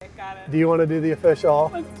got it. Do you want to do the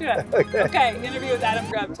official? Let's do it. Okay, interview with Adam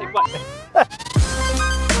Grubb, take one.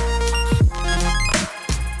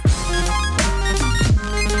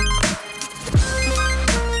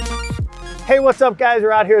 Hey, what's up, guys?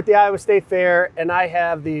 We're out here at the Iowa State Fair, and I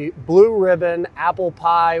have the Blue Ribbon Apple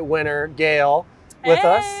Pie winner, Gail, with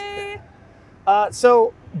us.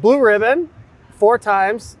 So, Blue Ribbon, 4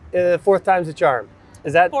 times, 4th time's a charm.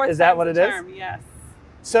 Is that what it is? Yes.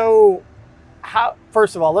 So,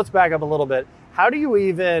 first of all, let's back up a little bit. How do you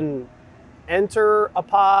even enter a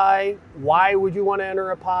pie? Why would you want to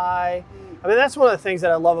enter a pie? I mean, that's one of the things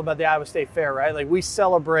that I love about the Iowa State Fair, right? Like, we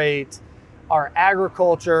celebrate our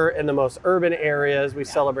agriculture in the most urban areas. We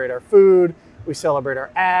celebrate our food. We celebrate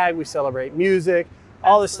our ag. We celebrate music,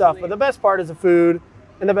 all this stuff. But the best part is the food,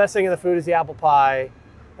 and the best thing in the food is the apple pie.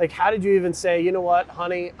 Like, how did you even say, you know what,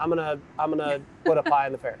 honey, I'm gonna put a pie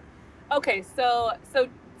in the fair? Okay, so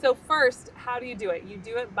first, how do you do it? You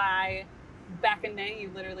do it by, back in May,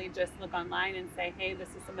 you literally just look online and say, hey, this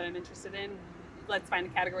is something I'm interested in. Let's find a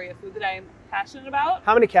category of food that I'm passionate about.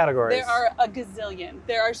 How many categories? There are a gazillion.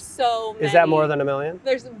 There are so many. Is that more than 1 million?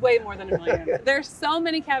 There's way more than 1 million. There's so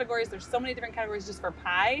many categories. There's so many different categories just for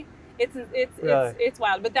pie. It's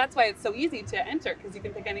wild. But that's why it's so easy to enter, because you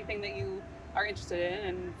can pick anything that you are interested in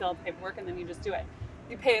and fill out the paperwork, and then you just do it.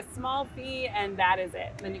 You pay a small fee, and that is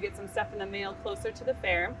it. Then you get some stuff in the mail closer to the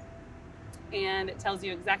fair, and it tells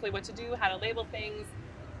you exactly what to do, how to label things,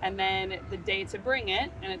 and then the day to bring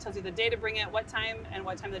it, and it tells you the day to bring it, what time, and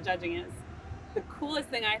what time the judging is. The coolest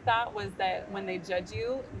thing I thought was that when they judge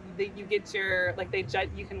you, you get your, like, they judge,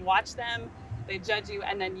 you can watch them, they judge you,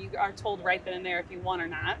 and then you are told right then and there if you won or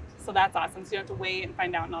not. So that's awesome. So you don't have to wait and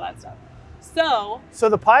find out and all that stuff. So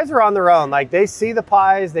the pies are on their own. Like, they see the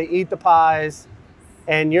pies, they eat the pies,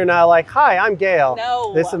 and you're not like, hi, I'm Gail.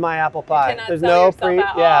 No. This is my apple pie. You cannot There's sell no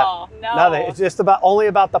yourself at all. No. nothing. It's just only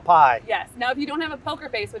about the pie. Yes. Now, if you don't have a poker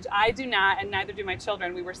face, which I do not, and neither do my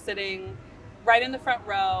children, we were sitting right in the front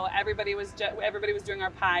row. Everybody was doing our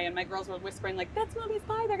pie, and my girls were whispering, like, that's Mommy's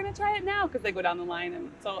pie. They're gonna try it now, because they go down the line,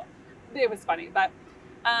 and so it was funny. But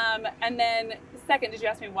and then second, did you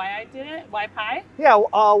ask me why I did it? Why pie? Yeah.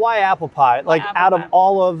 Why apple pie? Like, apple out pie? of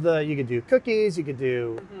all of the, you could do cookies, you could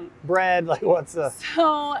do bread. Like, what's the?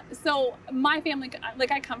 So my family,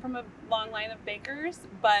 like, I come from a long line of bakers,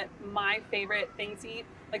 but my favorite thing to eat,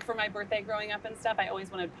 like for my birthday growing up and stuff, I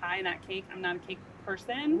always wanted pie, not cake. I'm not a cake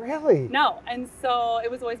person. Really? No. And so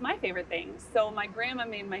it was always my favorite thing. So my grandma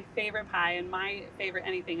made my favorite pie, and my favorite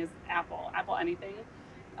anything is apple anything.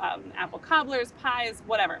 Apple cobblers, pies,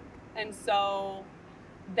 whatever. And so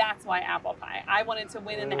that's why apple pie. I wanted to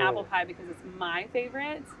win in the apple pie because it's my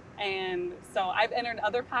favorite. And so I've entered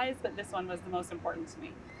other pies, but this one was the most important to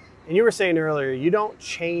me. And you were saying earlier, you don't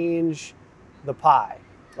change the pie.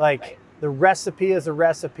 Like, Right. The recipe is a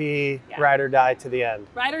recipe, ride or die to the end.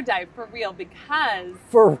 Ride or die, for real, because...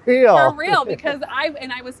 For real? For real, because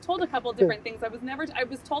I was told a couple different things. I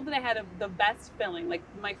was told that I had the best filling. Like,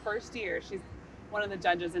 my first year, she's one of the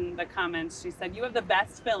judges in the comments, she said, you have the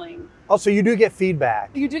best filling. Oh, so you do get feedback.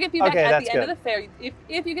 You do get feedback Okay, at that's the end good. of the fair.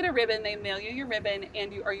 If you get a ribbon, they mail you your ribbon,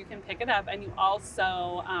 and you can pick it up, and you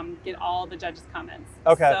also get all the judges' comments.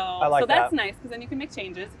 Okay, so, I like so that's that. nice, because then you can make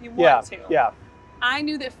changes if you Yeah, want to. yeah. I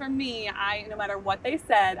knew that for me, no matter what they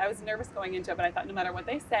said, I was nervous going into it, but I thought no matter what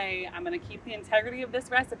they say, I'm going to keep the integrity of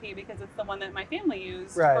this recipe because it's the one that my family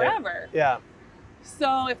used forever. Yeah.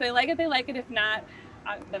 So if they like it, they like it. If not,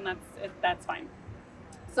 then that's fine.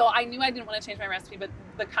 So I knew I didn't want to change my recipe, but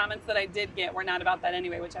the comments that I did get were not about that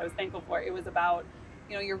anyway, which I was thankful for. It was about,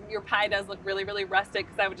 your pie does look really, really rustic,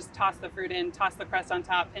 because I would just toss the fruit in, toss the crust on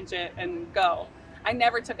top, pinch it, and go. I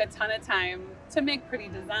never took a ton of time to make pretty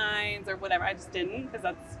designs or whatever. I just didn't,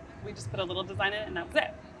 because we just put a little design in it, and that was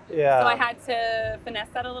it. Yeah. So I had to finesse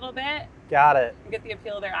that a little bit. Got it. And get the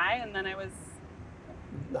appeal of their eye, and then I was...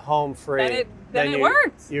 Home free. Then it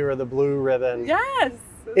worked. You were the blue ribbon. Yes.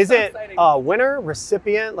 Is so it exciting. winner,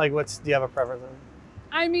 recipient? Like, do you have a preference?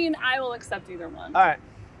 I mean, I will accept either one. All right.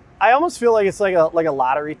 I almost feel like it's like a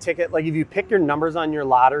lottery ticket. Like, if you pick your numbers on your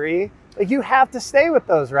lottery, like, you have to stay with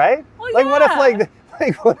those, right? Well, like,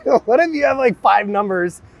 yeah. what if you have like 5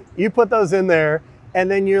 numbers, you put those in there,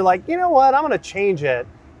 and then you're like, you know what, I'm gonna change it,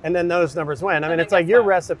 and then those numbers win. I mean, it's like your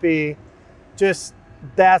recipe, just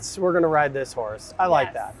we're gonna ride this horse. I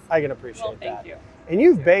like that. I can appreciate that. Thank you. And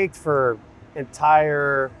you've baked for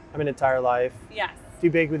entire life. Yes. Do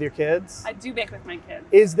you bake with your kids? I do bake with my kids.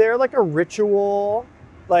 Is there like a ritual?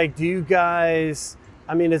 Like, do you guys,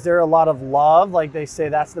 is there a lot of love? Like, they say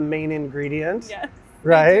that's the main ingredient. Yes.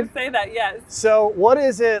 Right? I do say that, yes. So what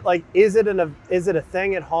is it like? Is it a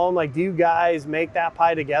thing at home? Like, do you guys make that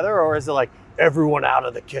pie together, or is it like, everyone out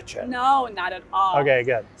of the kitchen. No, not at all. Okay,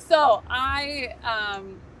 good. So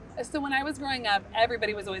so when I was growing up,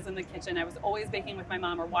 everybody was always in the kitchen. I was always baking with my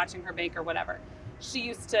mom or watching her bake or whatever. She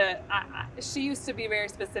used to be very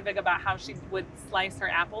specific about how she would slice her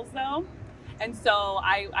apples though. And so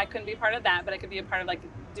I couldn't be part of that, but I could be a part of like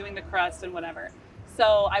doing the crust and whatever.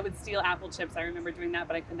 So I would steal apple chips. I remember doing that,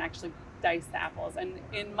 but I couldn't actually dice the apples. And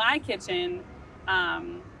in my kitchen,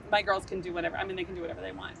 my girls can do whatever. I mean, they can do whatever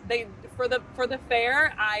they want. For the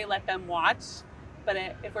fair, I let them watch. But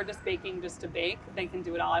if we're just baking just to bake, they can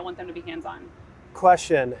do it all. I want them to be hands-on.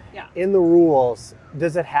 Question. Yeah. In the rules,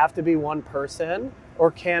 does it have to be one person,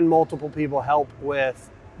 or can multiple people help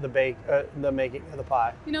with the making of the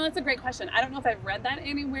pie? You know, that's a great question. I don't know if I've read that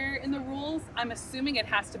anywhere in the rules. I'm assuming it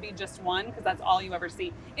has to be just one because that's all you ever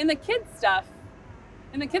see. In the kids stuff,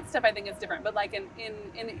 I think it's different. But like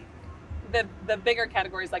in the bigger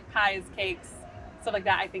categories like pies, cakes, stuff like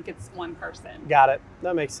that, I think it's one person. Got it.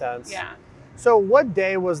 That makes sense. Yeah. So what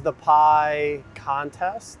day was the pie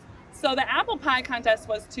contest? So the apple pie contest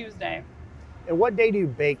was Tuesday. And what day do you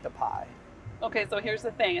bake the pie? Okay, so here's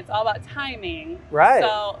the thing. It's all about timing. Right.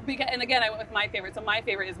 So, and again, I went with my favorite. So my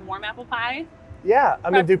favorite is warm apple pie. Yeah. I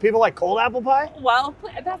mean, do people like cold apple pie? Well,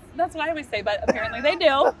 that's what I always say, but apparently they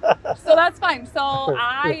do. So that's fine. So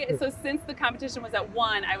since the competition was at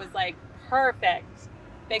 1, I was like, perfect.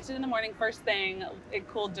 Baked it in the morning, first thing. It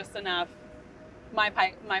cooled just enough. My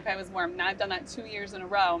pie was warm. Now I've done that 2 years in a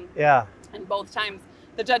row. Yeah. And both times,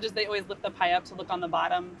 the judges, they always lift the pie up to look on the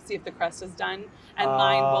bottom, see if the crust is done. And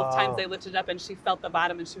mine, both times they lifted up and she felt the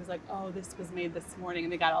bottom and she was like, oh, this was made this morning.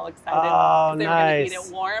 And they got all excited. Oh, they were going to eat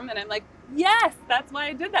it warm. And I'm like, yes, that's why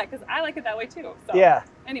I did that because I like it that way too. So yeah.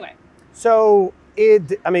 Anyway. So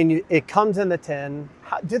it comes in the tin.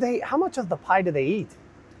 How much of the pie do they eat?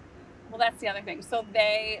 Well, that's the other thing. So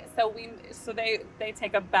they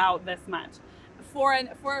take about this much. For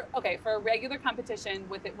a regular competition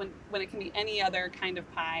with it when it can be any other kind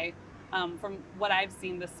of pie, from what I've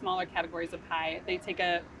seen, the smaller categories of pie, they take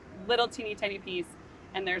a little teeny tiny piece,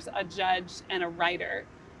 and there's a judge and a writer,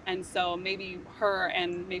 and so maybe her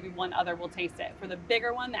and maybe one other will taste it. For the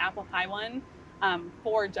bigger one, the apple pie one,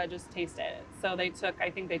 4 judges tasted it. So they took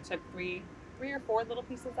 3 or 4 little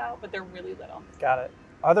pieces out, but they're really little. Got it.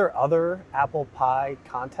 Are there other apple pie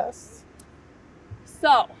contests?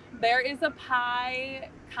 So there is a pie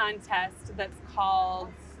contest that's called,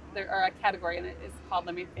 or a category, and it is called,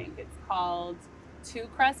 let me think, it's called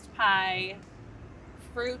 2-crust pie,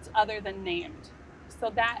 fruit other than named.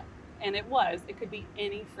 So that, and it could be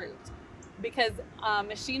any fruit. Because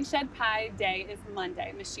Machine Shed Pie Day is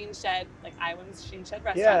Monday. Machine Shed, like Iowa Machine Shed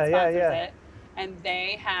Restaurant sponsors it. And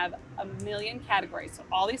they have a million categories. So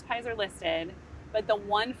all these pies are listed, but the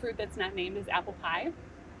one fruit that's not named is apple pie.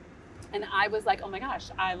 And I was like, oh my gosh,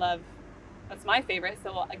 that's my favorite.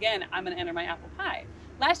 So again, I'm going to enter my apple pie.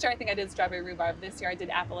 Last year, I think I did strawberry rhubarb. This year, I did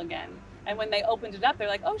apple again. And when they opened it up, they're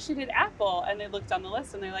like, oh, she did apple. And they looked on the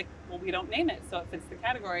list and they're like, well, we don't name it. So it fits the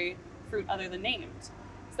category fruit other than named.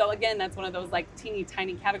 So again, that's one of those like teeny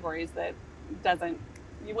tiny categories that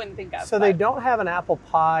you wouldn't think of. So they don't have an apple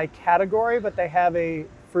pie category, but they have a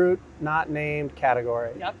fruit not named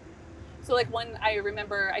category. Yep. So like I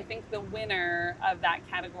remember, I think the winner of that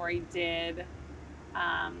category did,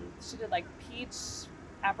 she did like peach,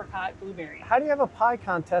 apricot, blueberry. How do you have a pie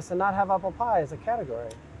contest and not have apple pie as a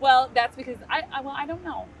category? Well, that's because I don't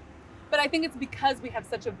know. But I think it's because we have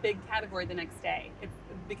such a big category the next day. It's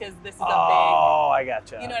because this is a big. Oh, I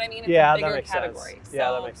gotcha. You know what I mean? It's a bigger that makes category. sense. So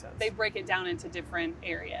yeah, that makes sense. They break it down into different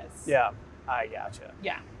areas. Yeah, I gotcha.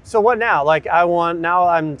 Yeah. So what now? Like now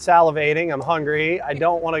I'm salivating, I'm hungry. I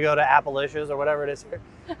don't want to go to Appalicious or whatever it is here.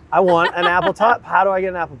 I want an apple top. How do I get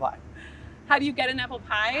an apple pie? How do you get an apple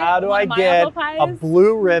pie? How do I get a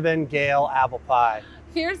blue ribbon Gale apple pie?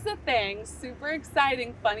 Here's the thing, super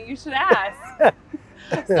exciting, funny you should ask.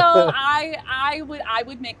 So I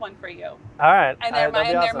would make one for you. All right. And there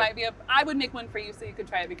might be I would make one for you so you could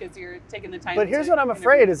try it because you're taking the time. But here's what I'm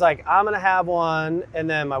afraid is like I'm gonna have one and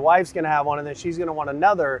then my wife's gonna have one and then she's gonna want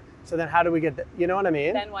another. So then how do we get you know what I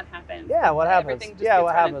mean? Then what happens? Yeah, what happens? Yeah,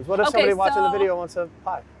 what happens? What if somebody watching the video wants a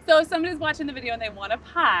pie? So if somebody's watching the video and they want a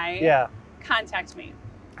pie, contact me.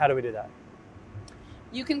 How do we do that?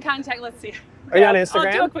 You can contact, let's see. Are you on Instagram?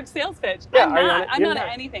 I'll do a quick sales pitch. Yeah, I'm not at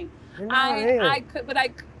anything. I could, but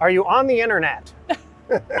Are you on the internet?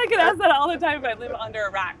 I get asked that all the time if I live under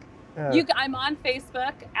a rock. I'm on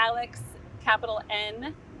Facebook, Alex, capital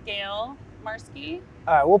N, Gale Marski.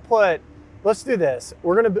 All right, we'll put let's do this.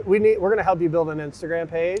 We're gonna help you build an Instagram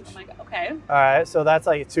page. Oh my God. Okay. All right, so that's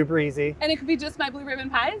like super easy. And it could be just my Blue Ribbon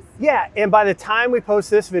Pies? Yeah, and by the time we post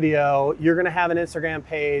this video, you're gonna have an Instagram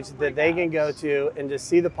page that they can go to and just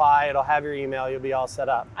see the pie. It'll have your email. You'll be all set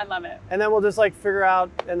up. I love it. And then we'll just like figure out,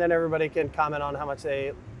 and then everybody can comment on how much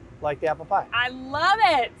they like the apple pie. I love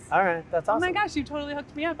it. All right, that's awesome. Oh my gosh, you totally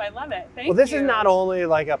hooked me up. I love it. Thank you. Well, this is not only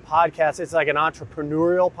like a podcast, it's like an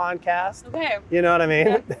entrepreneurial podcast. Okay. You know what I mean?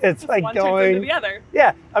 Yeah. It's like one turns into the other.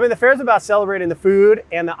 Yeah, I mean, the fair's about celebrating the food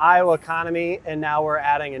and the Iowa economy, and now we're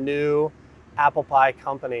adding a new apple pie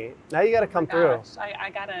company. Now you got to come through.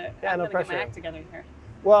 I gotta, Yeah, I'm no gonna pressure. get my act together here.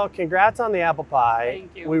 Well, congrats on the apple pie.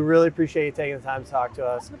 Thank you. We really appreciate you taking the time to talk to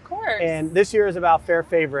us. Of course. And this year is about fair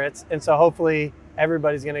favorites, and so hopefully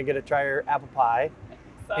everybody's going to get to try your apple pie,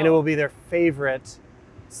 so, and it will be their favorite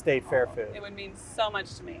state fair food. It would mean so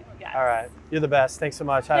much to me. Yes. All right, you're the best. Thanks so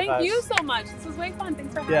much. High Thank fives. you so much. This was way fun.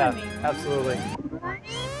 Thanks for Yeah, having me. absolutely.